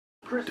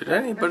Did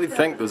anybody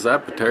think the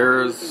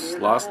Zapateras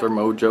lost their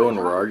mojo and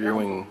were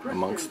arguing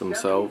amongst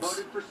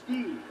themselves?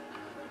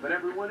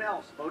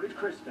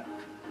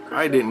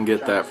 I didn't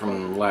get that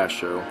from the last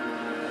show.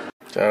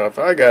 Now, if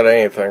I got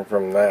anything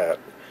from that,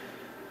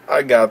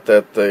 I got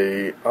that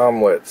the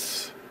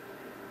omelets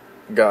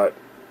got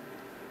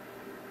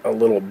a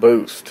little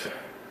boost.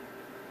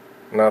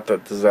 Not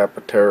that the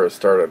Zapateras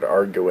started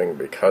arguing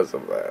because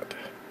of that.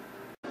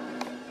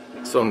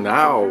 So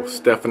now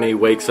Stephanie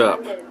wakes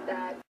up.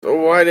 So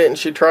why didn't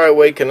she try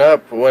waking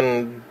up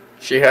when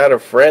she had a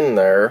friend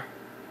there?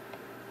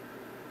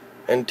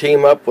 And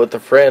team up with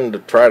a friend to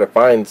try to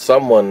find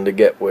someone to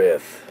get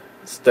with,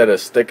 instead of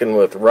sticking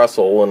with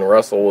Russell when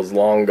Russell was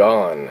long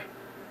gone.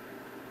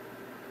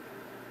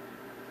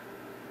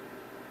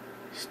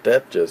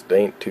 Steph just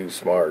ain't too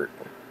smart.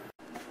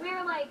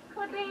 We're like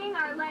clipping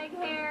our leg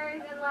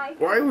hairs and like...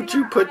 Why would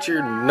you put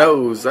your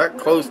nose that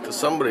close to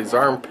somebody's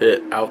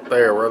armpit out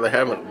there where they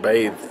haven't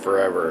bathed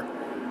forever?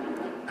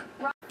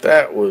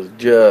 That was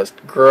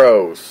just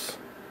gross.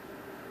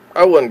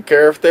 I wouldn't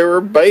care if they were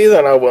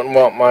bathing, I wouldn't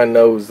want my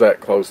nose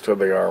that close to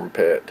the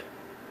armpit.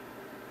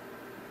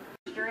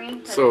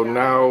 So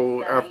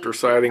now, after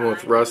siding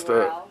with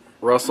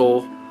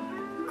Russell,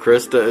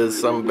 Krista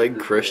is some big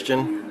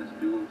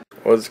Christian?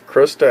 Was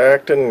Krista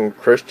acting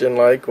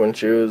Christian-like when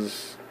she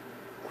was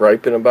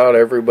griping about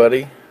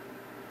everybody?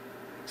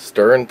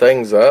 Stirring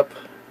things up?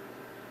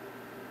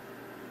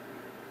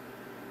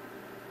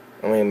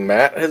 I mean,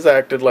 Matt has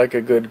acted like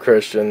a good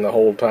Christian the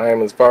whole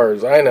time, as far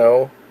as I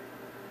know.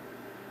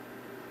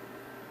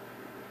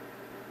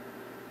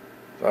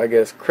 So I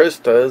guess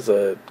Krista is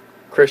a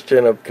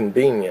Christian of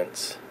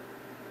convenience.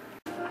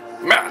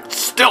 Matt's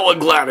still a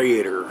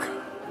gladiator.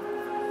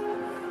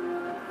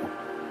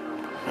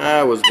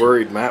 I was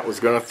worried Matt was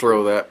going to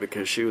throw that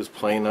because she was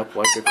playing up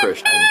like a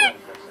Christian.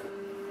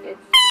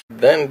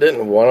 Then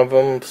didn't one of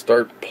them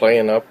start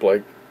playing up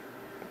like,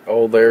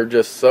 oh, they're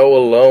just so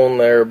alone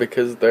there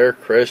because they're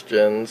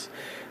Christians,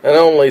 and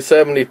only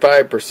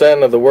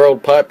 75% of the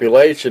world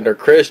population are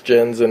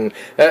Christians, and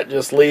that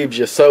just leaves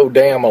you so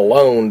damn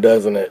alone,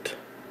 doesn't it?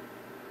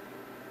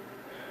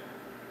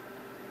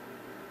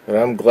 But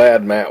I'm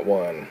glad Matt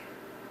won.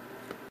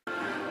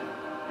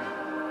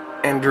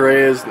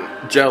 Andrea's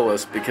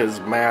jealous because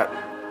Matt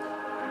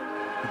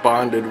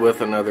bonded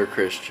with another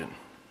Christian.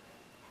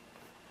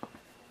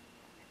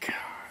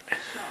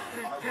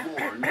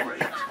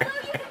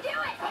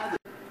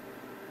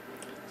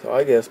 So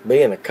I guess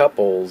being a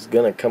couple's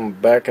gonna come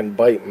back and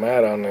bite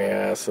Matt on the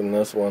ass in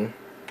this one.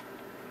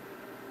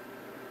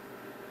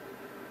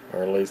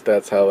 Or at least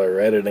that's how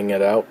they're editing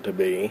it out to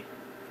be.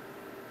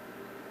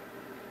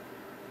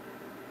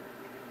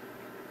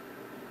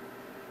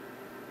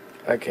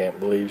 I can't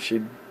believe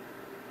she'd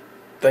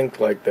think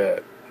like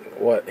that.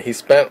 What, he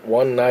spent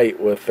one night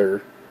with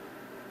her,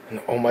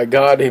 and oh my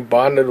god, he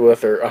bonded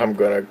with her. I'm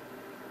gonna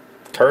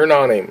turn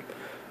on him.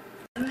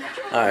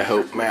 I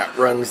hope Matt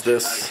runs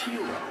this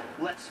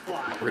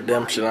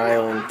Redemption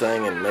Island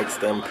thing and makes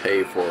them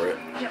pay for it.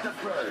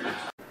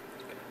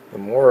 The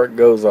more it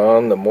goes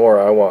on, the more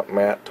I want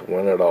Matt to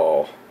win it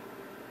all.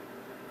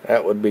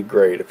 That would be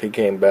great if he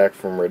came back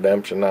from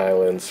Redemption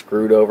Island,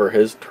 screwed over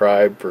his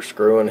tribe for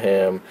screwing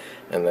him,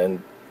 and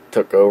then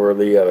took over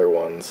the other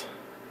ones.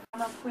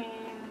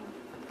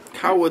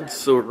 How would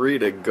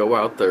Sarita go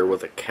out there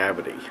with a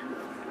cavity?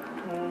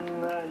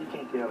 No, you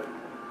can't do it.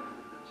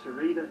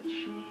 Sarita,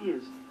 she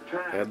is...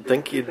 I'd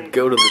think you'd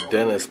go to the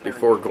dentist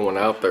before going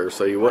out there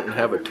so you wouldn't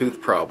have a tooth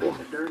problem.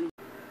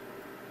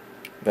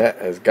 That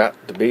has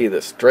got to be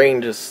the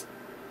strangest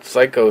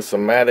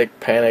psychosomatic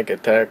panic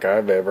attack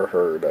I've ever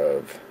heard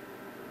of.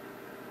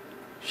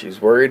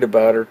 She's worried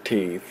about her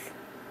teeth,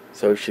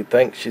 so she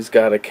thinks she's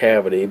got a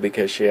cavity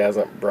because she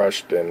hasn't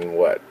brushed in,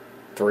 what,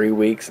 3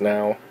 weeks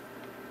now?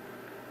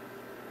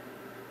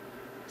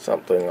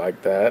 Something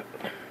like that.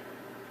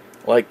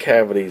 Like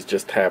cavities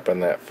just happen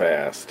that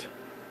fast.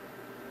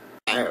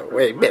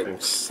 We've been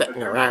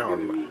sitting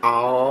around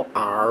all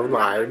our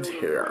lives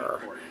here,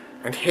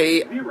 and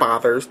he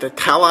bothers to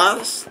tell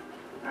us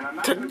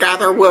to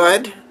gather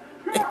wood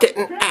and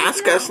didn't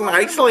ask us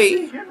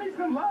nicely.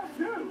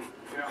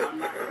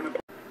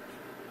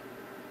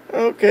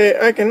 Okay,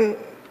 I can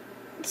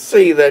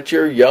see that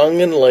you're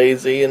young and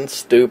lazy and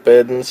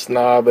stupid and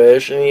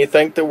snobbish and you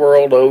think the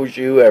world owes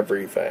you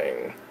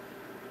everything.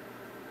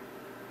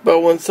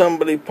 But when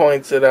somebody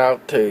points it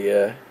out to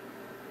you,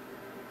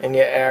 and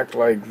you act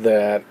like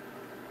that,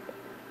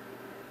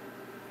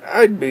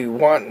 I'd be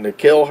wanting to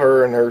kill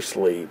her in her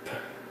sleep.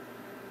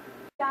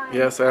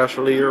 Yes,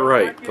 Ashley, you're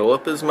right.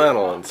 Philip is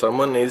mental and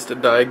someone needs to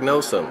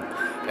diagnose him.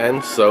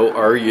 And so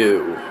are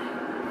you.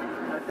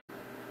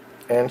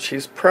 And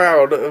she's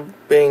proud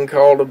of being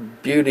called a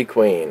beauty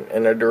queen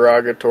in a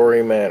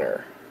derogatory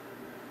manner.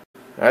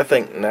 I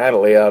think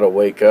Natalie ought to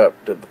wake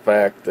up to the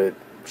fact that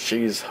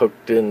she's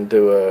hooked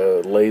into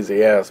a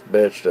lazy-ass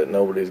bitch that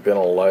nobody's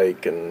gonna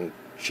like, and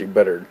she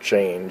better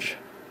change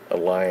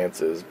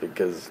alliances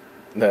because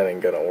that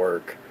ain't gonna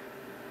work.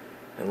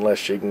 Unless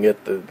she can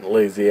get the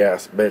lazy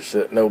ass bitch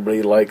that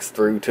nobody likes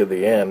through to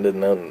the end,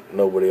 and then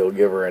nobody will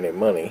give her any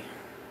money.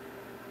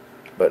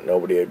 But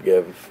nobody would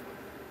give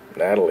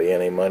Natalie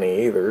any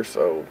money either,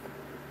 so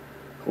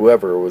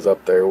whoever was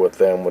up there with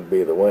them would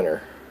be the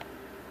winner.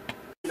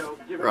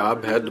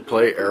 Rob had to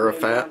play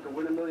Arafat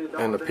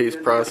in the peace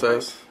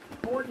process.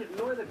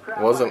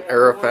 Wasn't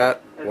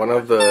Arafat one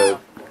of the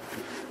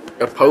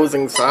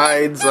opposing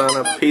sides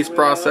on a peace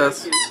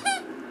process?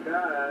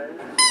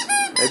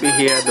 Maybe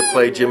he had to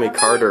play Jimmy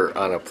Carter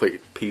on a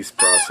peace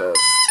process.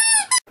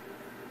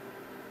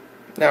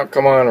 Now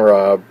come on,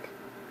 Rob.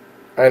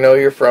 I know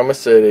you're from a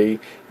city.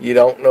 You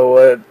don't know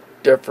what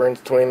difference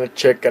between a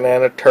chicken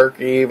and a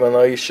turkey, even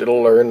though you should have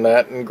learned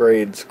that in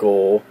grade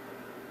school.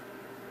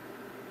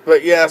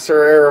 But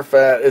Yasser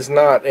Arafat is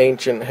not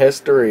ancient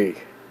history.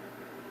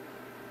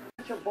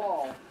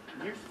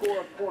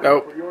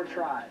 Nope.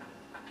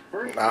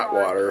 Not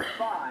water.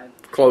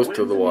 Close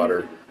to the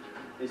water.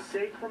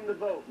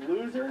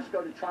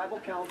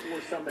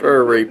 For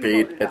a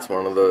repeat, it's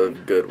one of the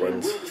good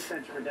ones.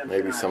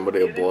 Maybe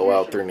somebody will blow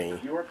out their knee.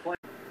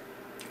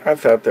 I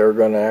thought they were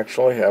going to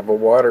actually have a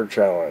water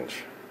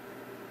challenge.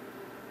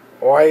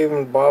 Why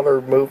even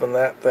bother moving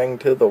that thing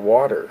to the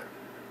water?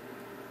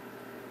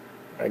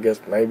 I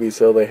guess maybe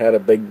so they had a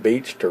big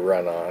beach to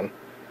run on.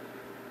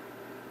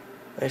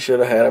 They should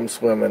have had him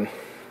swimming.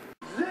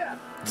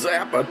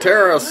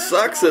 Zapatera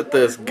sucks at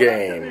this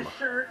game.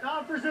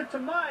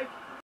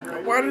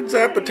 Why did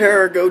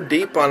Zapatera go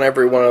deep on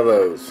every one of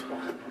those?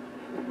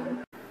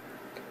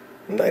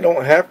 They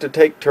don't have to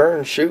take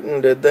turns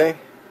shooting, did they?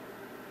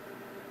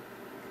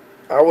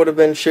 I would have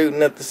been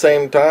shooting at the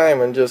same time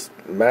and just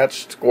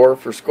matched score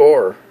for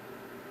score.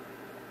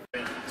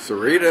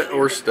 Sarita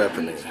or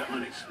Stephanie?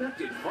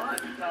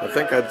 I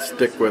think I'd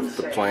stick with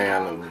the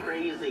plan and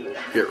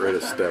get rid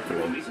of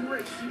Stephanie,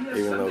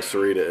 even though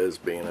Sarita is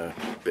being a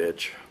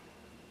bitch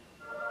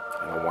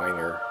and a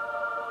whiner.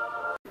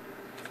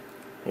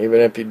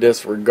 Even if you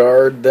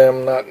disregard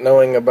them not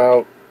knowing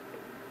about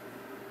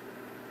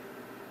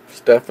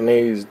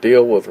Stephanie's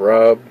deal with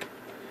Rob,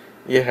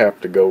 you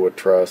have to go with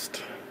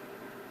trust.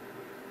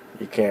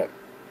 You can't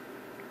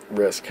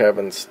risk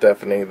having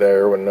Stephanie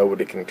there when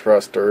nobody can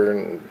trust her,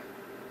 and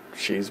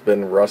she's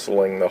been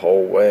rustling the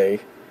whole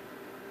way.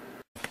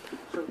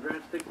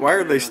 Why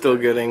are they still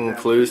getting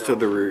clues to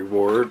the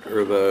reward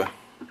or the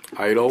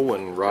idol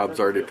when Rob's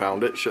already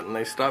found it? Shouldn't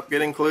they stop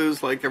getting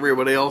clues like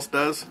everybody else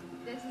does?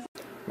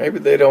 Maybe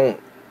they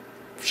don't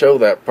show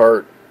that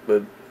part,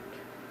 but it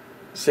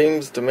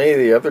seems to me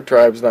the other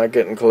tribe's not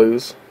getting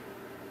clues.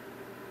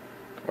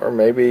 Or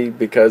maybe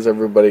because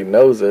everybody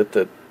knows it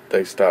that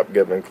they stop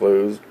giving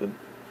clues, but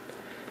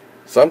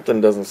something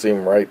doesn't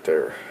seem right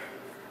there.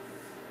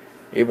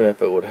 Even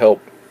if it would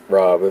help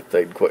Rob if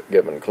they'd quit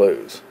giving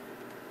clues.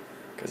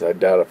 Because I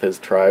doubt if his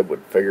tribe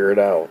would figure it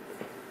out.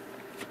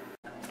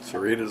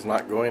 Sarita's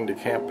not going to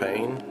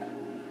campaign.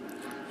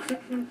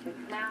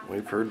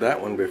 We've heard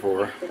that one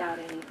before.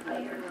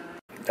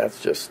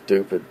 That's just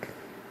stupid.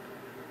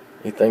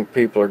 You think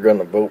people are going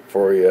to vote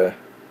for you,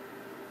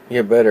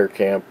 you better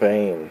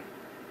campaign.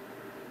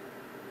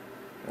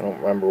 I don't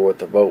remember what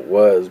the vote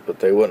was, but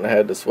they wouldn't have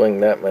had to swing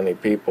that many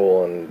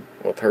people, and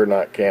with her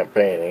not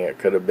campaigning, it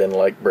could have been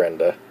like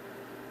Brenda.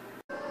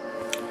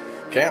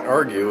 Can't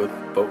argue with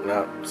voting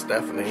out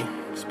Stephanie,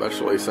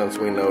 especially since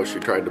we know she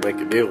tried to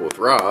make a deal with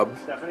Rob.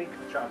 Stephanie,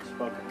 job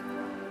spoken.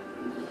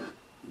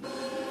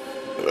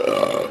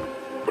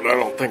 But I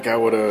don't think I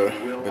would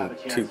have been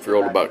too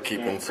thrilled about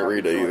keeping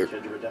Sarita either.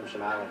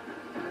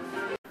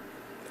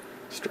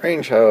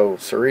 Strange how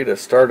Sarita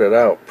started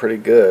out pretty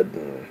good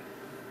and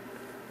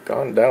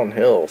gone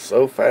downhill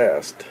so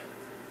fast.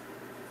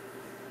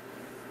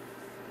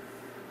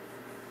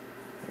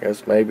 I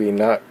guess maybe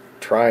not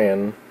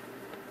trying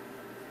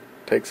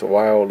takes a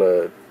while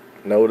to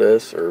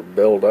notice or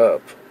build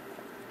up.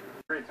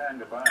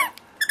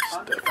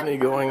 Stephanie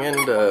going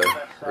into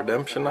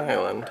Redemption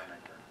Island,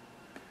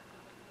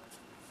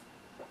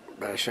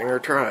 bashing her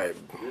tribe.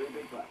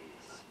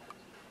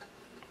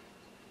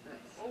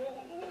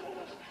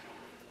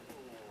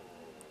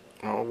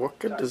 Oh, what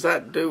good does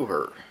that do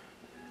her?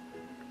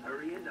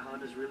 Hurry into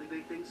Honda's really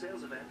big thing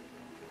sales event.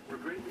 For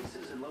great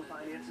leases and low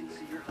financing,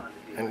 see your Honda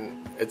dealer.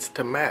 And it's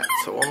to Matt,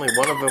 so only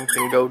one of them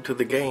can go to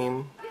the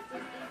game.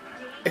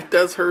 It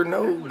does her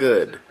no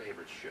good.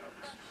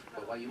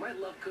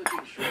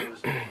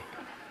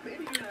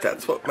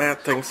 That's what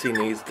Matt thinks he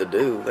needs to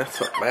do. That's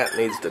what Matt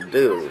needs to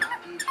do.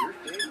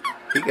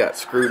 He got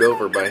screwed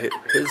over by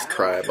his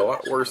tribe a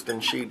lot worse than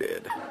she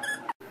did.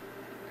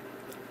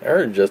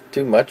 There's just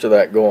too much of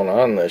that going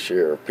on this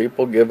year.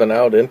 People giving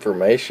out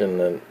information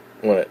and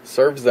when it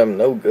serves them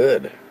no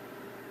good.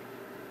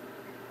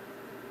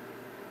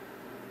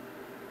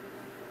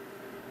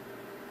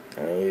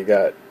 And you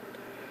got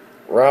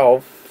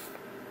Ralph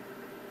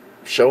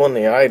showing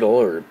the idol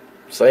or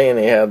saying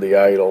he had the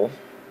idol,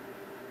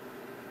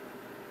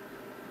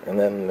 and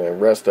then the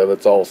rest of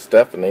it's all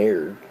Stephanie,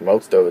 or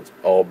most of it's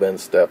all been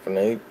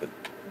Stephanie. But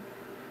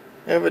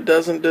if it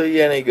doesn't do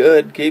you any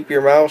good, keep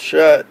your mouth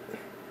shut.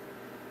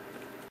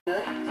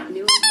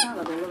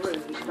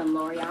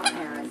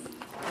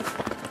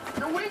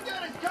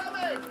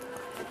 coming!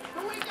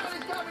 The weekend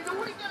is coming! The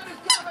weekend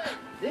is coming!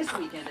 This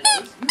weekend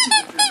at Ace, you can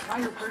get your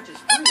entire purchase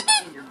free,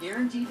 and you're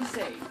guaranteed to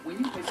save when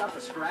you pick up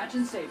a scratch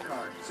and save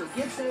card. So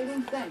get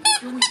saving, then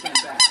get your weekend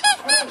back.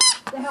 At Ace,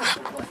 the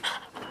helpful place.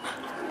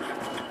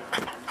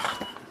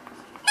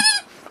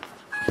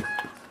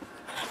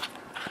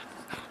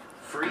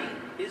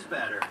 Free is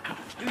better.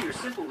 Do your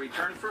simple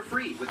return for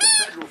free with the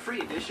Federal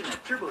Free Edition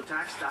at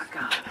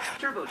TurboTax.com.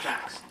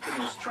 TurboTax,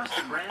 the most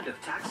trusted brand of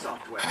tax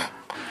software.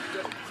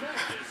 The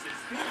madness is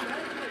still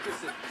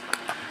magnificent.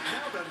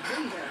 Now the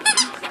mayhem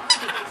moves on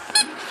to the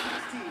Sweet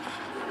 16.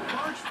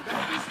 March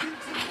Madness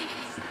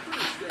continues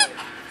Thursday.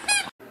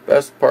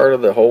 Best part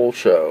of the whole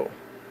show.